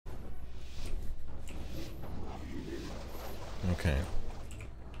Okay.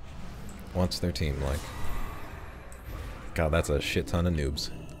 What's their team like? God, that's a shit ton of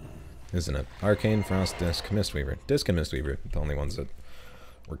noobs. Isn't it? Arcane, Frost, Disc, Mistweaver. Disc and Mistweaver, the only ones that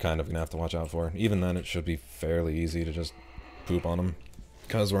we're kind of gonna have to watch out for. Even then, it should be fairly easy to just poop on them.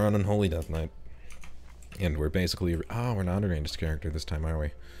 Because we're on Unholy Death Knight. And we're basically... Oh, we're not a ranged character this time, are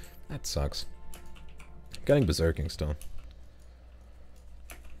we? That sucks. Getting berserking still.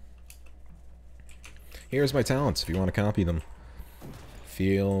 Here's my talents, if you want to copy them.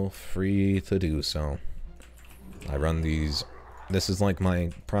 Feel free to do so. I run these... This is like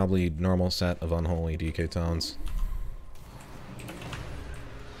my probably normal set of Unholy DK tones.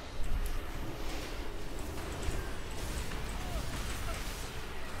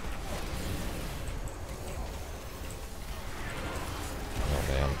 Oh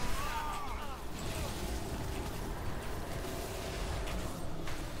man.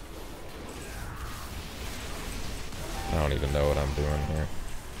 I don't even know what I'm doing here.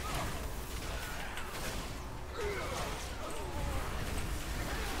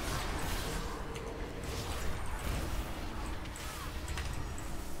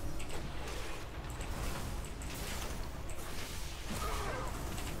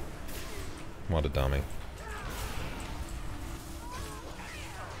 What a dummy.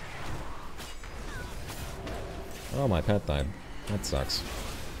 Oh, my pet died. That sucks.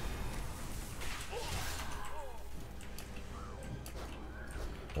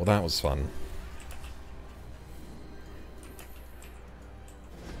 Well, that was fun.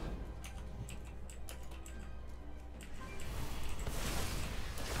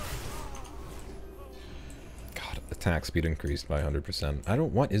 God, attack speed increased by 100%. I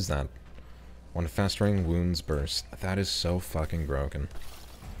don't... What is that? When festering wounds burst. That is so fucking broken.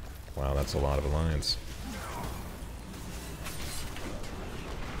 Wow, that's a lot of alliance.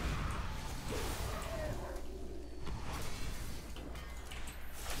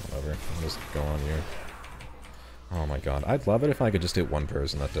 Whatever, I'll just go on you. Oh my god, I'd love it if I could just hit one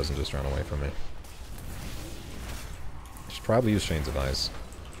person that doesn't just run away from me. Should probably use Chains of Ice.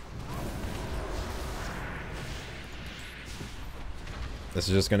 This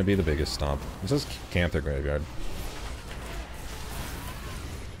is just going to be the biggest stop. This is camp their graveyard.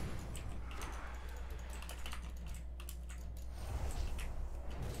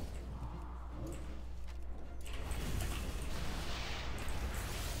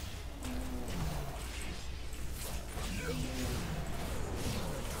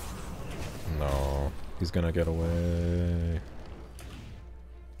 No, he's gonna get away.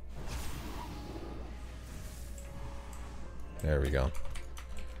 There we go.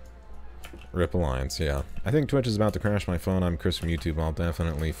 Rip Alliance, yeah. I think Twitch is about to crash my phone. I'm Chris from YouTube. I'll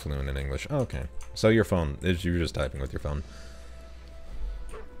definitely fluent in English. Oh, okay. So your phone, you're just typing with your phone.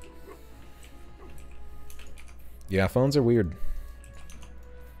 Yeah, phones are weird.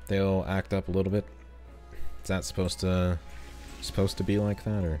 They'll act up a little bit. Is that supposed to be like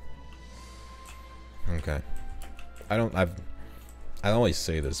that, or? Okay. I always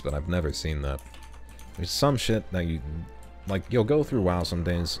say this, but I've never seen that. There's some shit that you... Like, you'll go through WoW some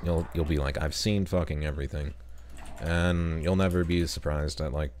days, you'll be like, I've seen fucking everything. And you'll never be surprised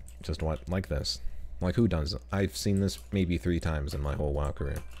at, like, just what, like this. Like, who does it? I've seen this maybe 3 times in my whole WoW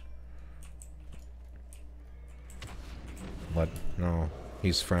career. What? No.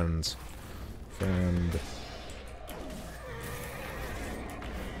 He's friends. Friend.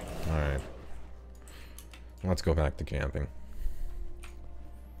 Alright. Let's go back to camping.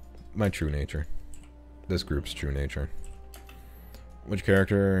 My true nature. This group's true nature. Which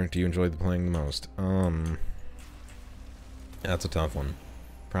character do you enjoy playing the most? That's a tough one.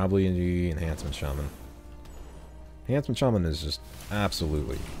 Probably the Enhancement Shaman. Enhancement Shaman is just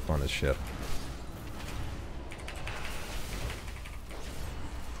absolutely fun as shit.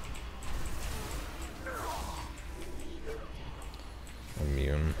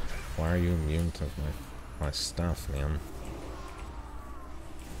 Immune. Why are you immune to my stuff, man?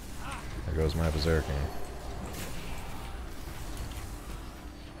 There goes my berserking.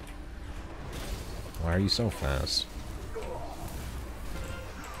 Why are you so fast?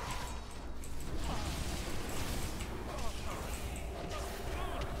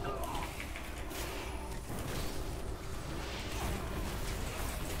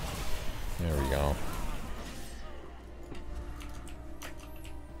 There we go.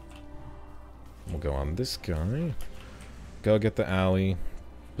 We'll go on this guy. Go get the alley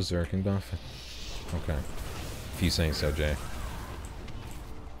berserking buff. Okay. If you saying so, Jay.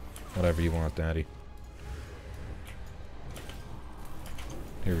 Whatever you want, Daddy.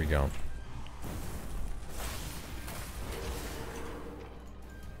 Here we go.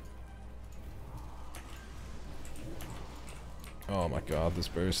 Oh my god, this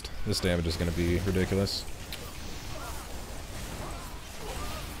burst. This damage is gonna be ridiculous.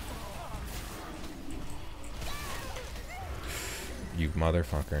 You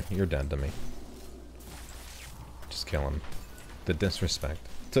motherfucker. You're dead to me. Just kill him. The disrespect.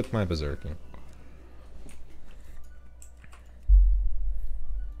 Took my berserking.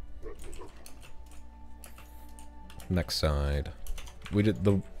 Next side. We did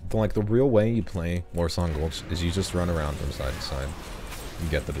the real way you play Warsong Gulch is you just run around from side to side and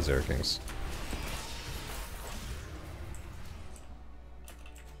get the berserkings.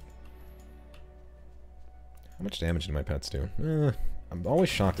 How much damage do my pets do? I'm always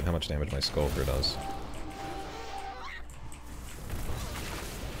shocked at how much damage my Skulker does.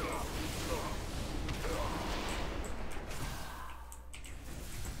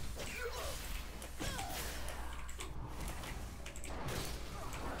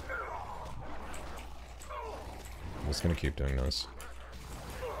 I'm just gonna keep doing this.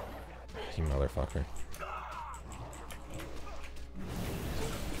 You motherfucker.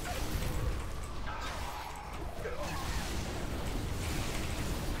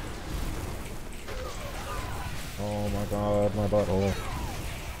 Oh my god, my butthole.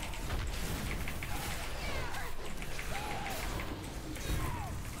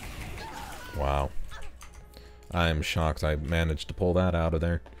 Wow. I'm shocked I managed to pull that out of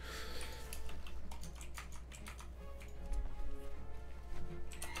there.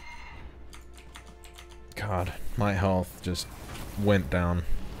 God, my health just went down.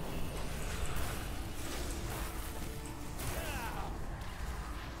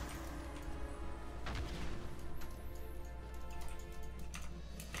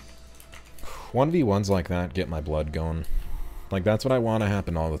 One v ones like that get my blood going. Like, that's what I want to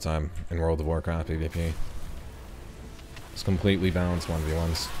happen all the time in World of Warcraft PvP. It's completely balanced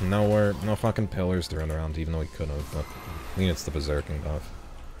 1v1s. No fucking pillars thrown around, even though he could have, but I think it's the berserking buff.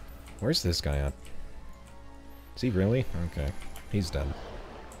 Where's this guy at? Is he really? Okay. He's dead.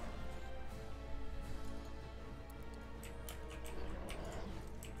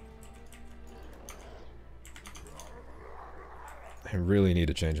 I really need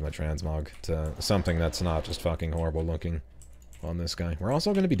to change my transmog to something that's not just fucking horrible looking on this guy. We're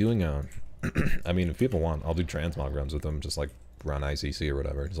also going to be doing a... I mean, if people want, I'll do transmog runs with them, just like run ICC or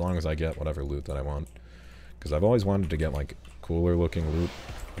whatever, as long as I get whatever loot that I want. Because I've always wanted to get, like, cooler looking loot,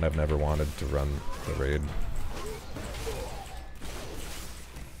 and I've never wanted to run the raid.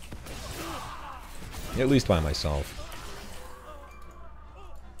 At least by myself.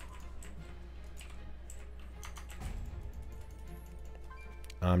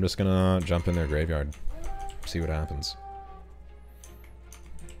 I'm just gonna jump in their graveyard. See what happens.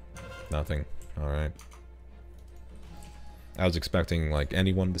 Nothing. Alright. I was expecting, like,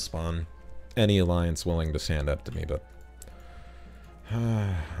 anyone to spawn. Any alliance willing to stand up to me, but...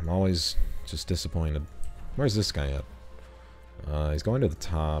 I'm always just disappointed. Where's this guy at? He's going to the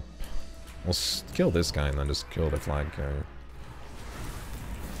top. We'll kill this guy and then just kill the flag carrier.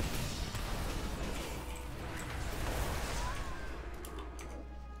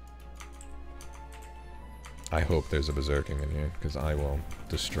 I hope there's a berserking in here, because I will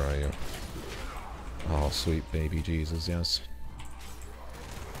destroy you. Oh, sweet baby Jesus, yes.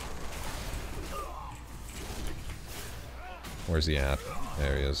 Where's he at?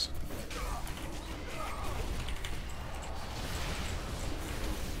 There he is.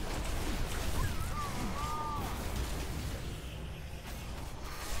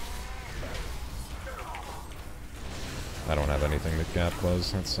 I don't have anything to gap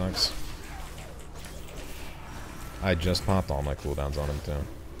close, that sucks. I just popped all my cooldowns on him too.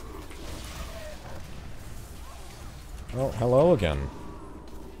 Oh, hello again.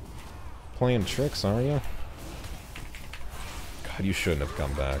 Playing tricks, are you? God, you shouldn't have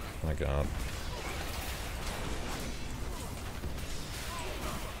come back. My god.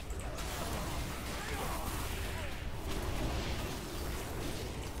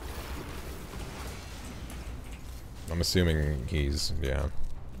 I'm assuming he's, yeah.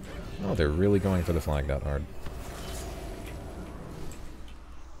 Oh, they're really going for the flag that hard.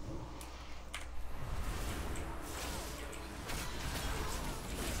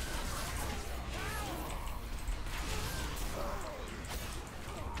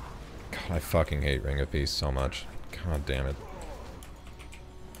 God, I fucking hate Ring of Peace so much. God damn it.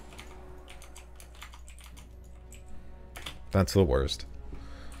 That's the worst.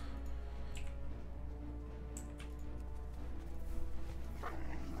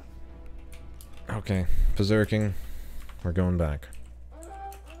 Okay, berserking. We're going back.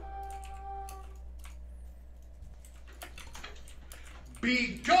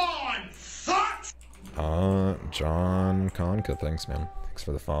 Be gone, fuck! John Conka, thanks, man. Thanks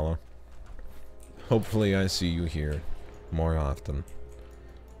for the follow. Hopefully I see you here more often.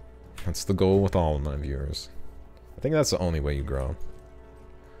 That's the goal with all of my viewers. I think that's the only way you grow.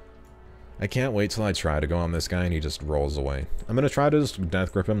 I can't wait till I try to go on this guy and he just rolls away. I'm gonna try to just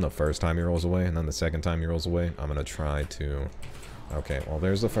death grip him the first time he rolls away, and then the second time he rolls away, I'm gonna try to... Okay, well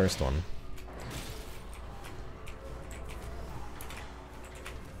there's the first one.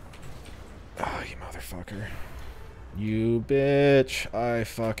 Oh, you motherfucker. You bitch. I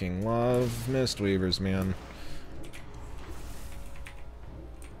fucking love Mistweavers, man.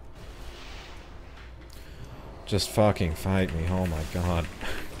 Just fucking fight me, oh my god.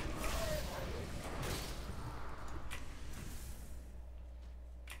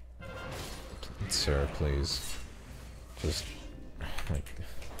 Sir, please. Just... like...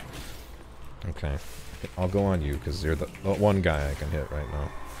 Okay. I'll go on you, because you're the one guy I can hit right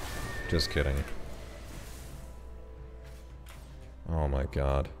now. Just kidding. Oh my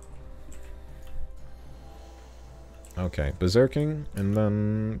god. Okay, berserking, and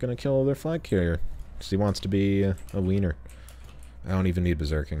then gonna kill their flag carrier. Because he wants to be a wiener. I don't even need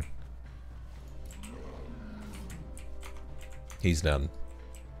berserking. He's done.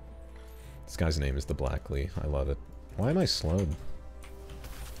 This guy's name is the Blackley. I love it. Why am I slowed?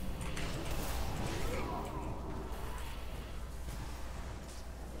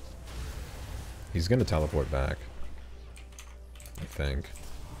 He's gonna teleport back. I think.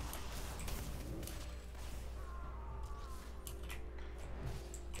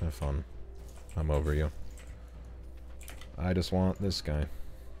 Have fun. I'm over you. I just want this guy.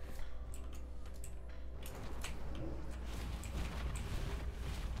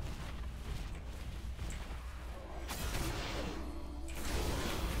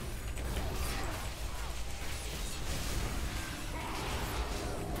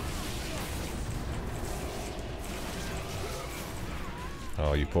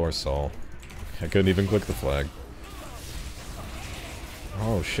 Oh, you poor soul. I couldn't even click the flag.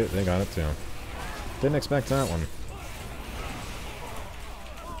 Oh shit, they got it too. Didn't expect that one.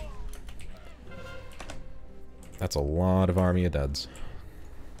 That's a lot of army of deads.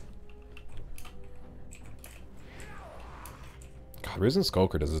 God, Risen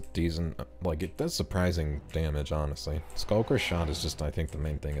Skulker does a decent... like, it does surprising damage, honestly. Skulker shot is just, I think, the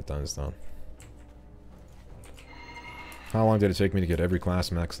main thing it does, though. How long did it take me to get every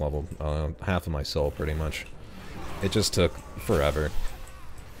class max level? Half of my soul, pretty much. It just took forever.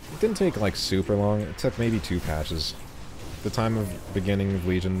 It didn't take, like, super long. It took maybe 2 patches. The time of beginning of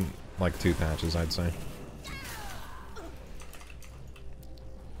Legion, like, 2 patches, I'd say.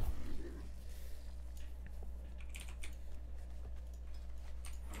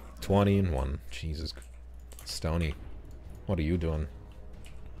 $20-1. Jesus. Stony. What are you doing?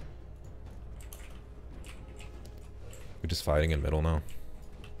 We're just fighting in middle now.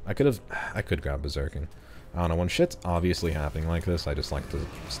 I could grab berserking. I don't know, when shit's obviously happening like this, I just like to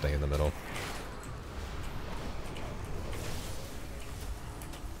stay in the middle.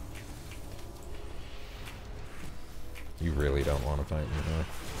 You really don't want to fight me, huh?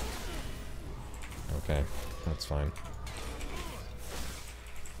 Okay, that's fine.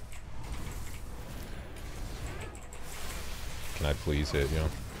 Can I please hit you?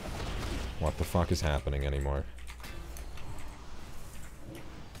 What the fuck is happening anymore?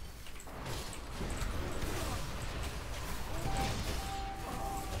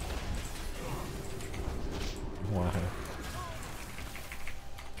 Why?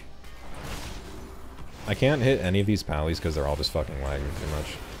 I can't hit any of these pallies because they're all just fucking lagging too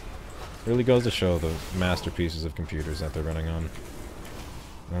much. Really goes to show the masterpieces of computers that they're running on.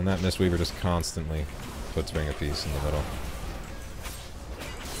 And that Mistweaver just constantly puts Ring of Peace in the middle.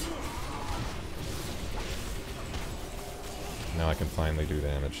 Now I can finally do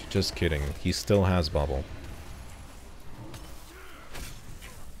damage. Just kidding. He still has bubble.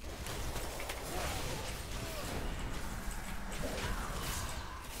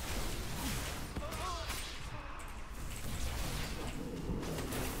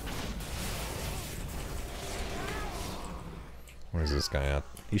 Where's this guy at?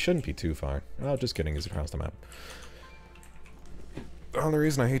 He shouldn't be too far. Oh, just kidding. He's across the map. The only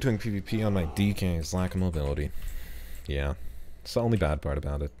reason I hate doing PvP on my DK is lack of mobility. Yeah. It's the only bad part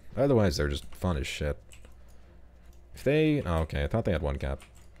about it. Otherwise, they're just fun as shit. If they... oh, okay, I thought they had 1 cap.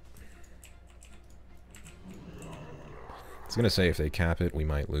 I was gonna say, if they cap it, we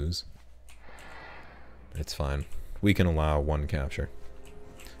might lose. It's fine. We can allow 1 capture.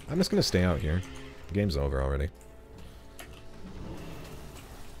 I'm just gonna stay out here. The game's over already.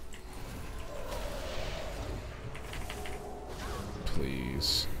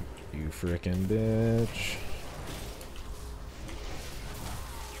 Please. You frickin' bitch.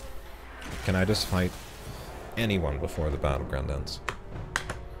 Can I just fight anyone before the battleground ends?